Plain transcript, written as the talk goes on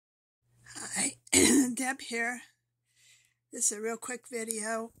Deb here. This is a real quick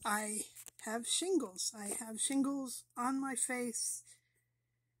video. I have shingles. I have shingles on my face,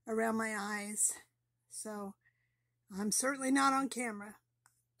 around my eyes. So I'm certainly not on camera.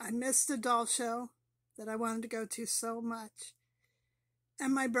 I missed a doll show that I wanted to go to so much.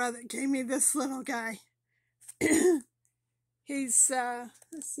 And my brother gave me this little guy. He's, let's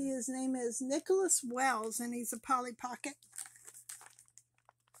see, his name is Nicolas Wells, and he's a Polly Pocket.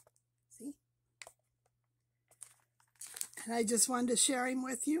 See? And I just wanted to share him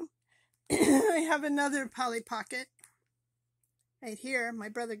with you. I have another Polly Pocket right here. My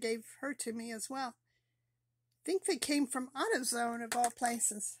brother gave her to me as well. I think they came from AutoZone of all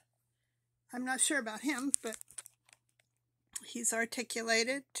places. I'm not sure about him, but he's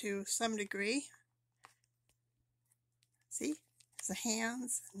articulated to some degree. See? The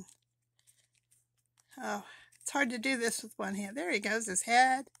hands. And, oh, it's hard to do this with one hand. There he goes, his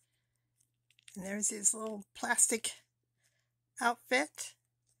head. And there's his little plastic outfit.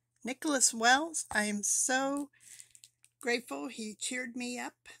 Nicolas Wells, I am so grateful he cheered me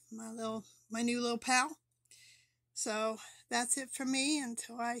up, my new little pal. So that's it for me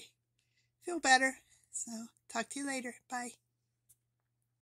until I feel better. So talk to you later. Bye.